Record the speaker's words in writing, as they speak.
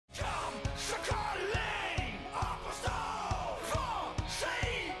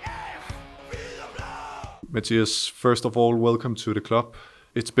Matthias, first of all, welcome to the club.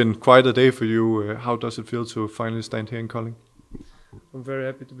 It's been quite a day for you. How does it feel to finally stand here in Kolding? I'm very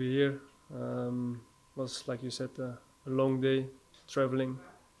happy to be here. Was, like you said, a long day traveling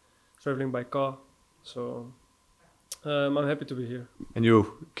by car. So I'm happy to be here. And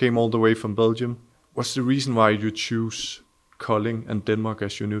you came all the way from Belgium. What's the reason why you choose Kolding and Denmark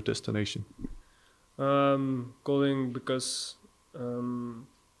as your new destination? Kolding because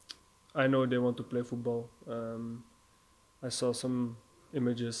I know they want to play football. I saw some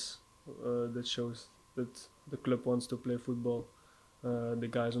images that shows that the club wants to play football. The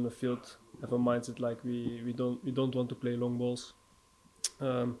guys on the field have a mindset like we don't want to play long balls,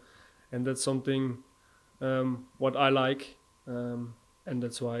 and that's something what I like, and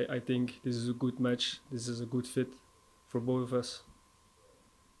that's why I think this is a good match. This is a good fit for both of us.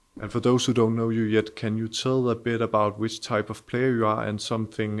 And for those who don't know you yet, can you tell a bit about which type of player you are and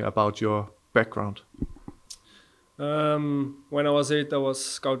something about your background? When I was 8, I was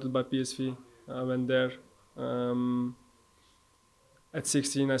scouted by PSV. I went there. At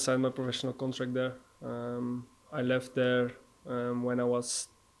 16, I signed my professional contract there. I left there when I was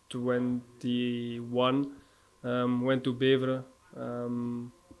 21. Went to Verreth.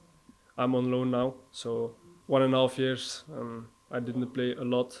 I'm on loan now, so 1.5 years. I didn't play a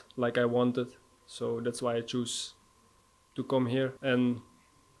lot like I wanted, so that's why I choose to come here and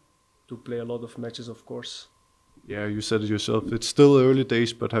to play a lot of matches, of course. Yeah, you said it yourself. It's still early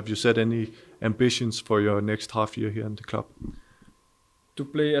days, but have you set any ambitions for your next half year here in the club? To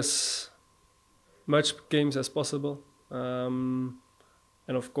play as much games as possible, and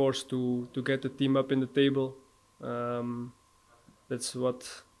of course to get the team up in the table. That's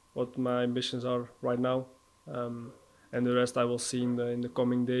what my ambitions are right now. And the rest I will see in the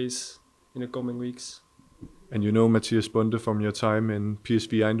coming days, in the coming weeks. And you know Matthias from your time in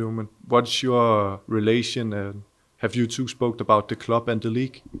PSV Eindhoven. What's your relation? Have you two spoke about the club and the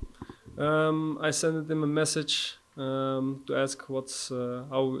league? I sent him a message to ask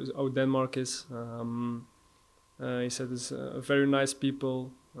how Denmark is. He said it's very nice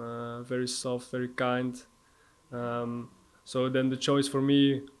people, very soft, very kind. So then the choice for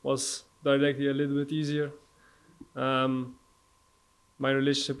me was directly a little bit easier. My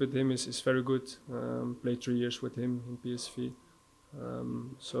relationship with him is very good. Played 3 years with him in PSV,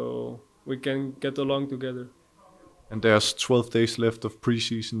 so we can get along together. And there's 12 days left of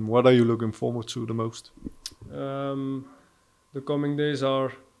preseason. What are you looking forward to the most? The coming days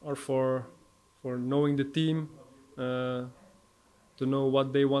are for knowing the team, to know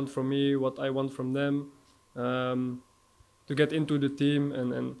what they want from me, what I want from them, to get into the team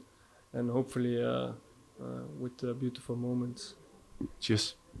and hopefully with beautiful moments.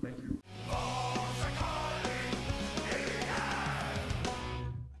 Cheers. Thank you.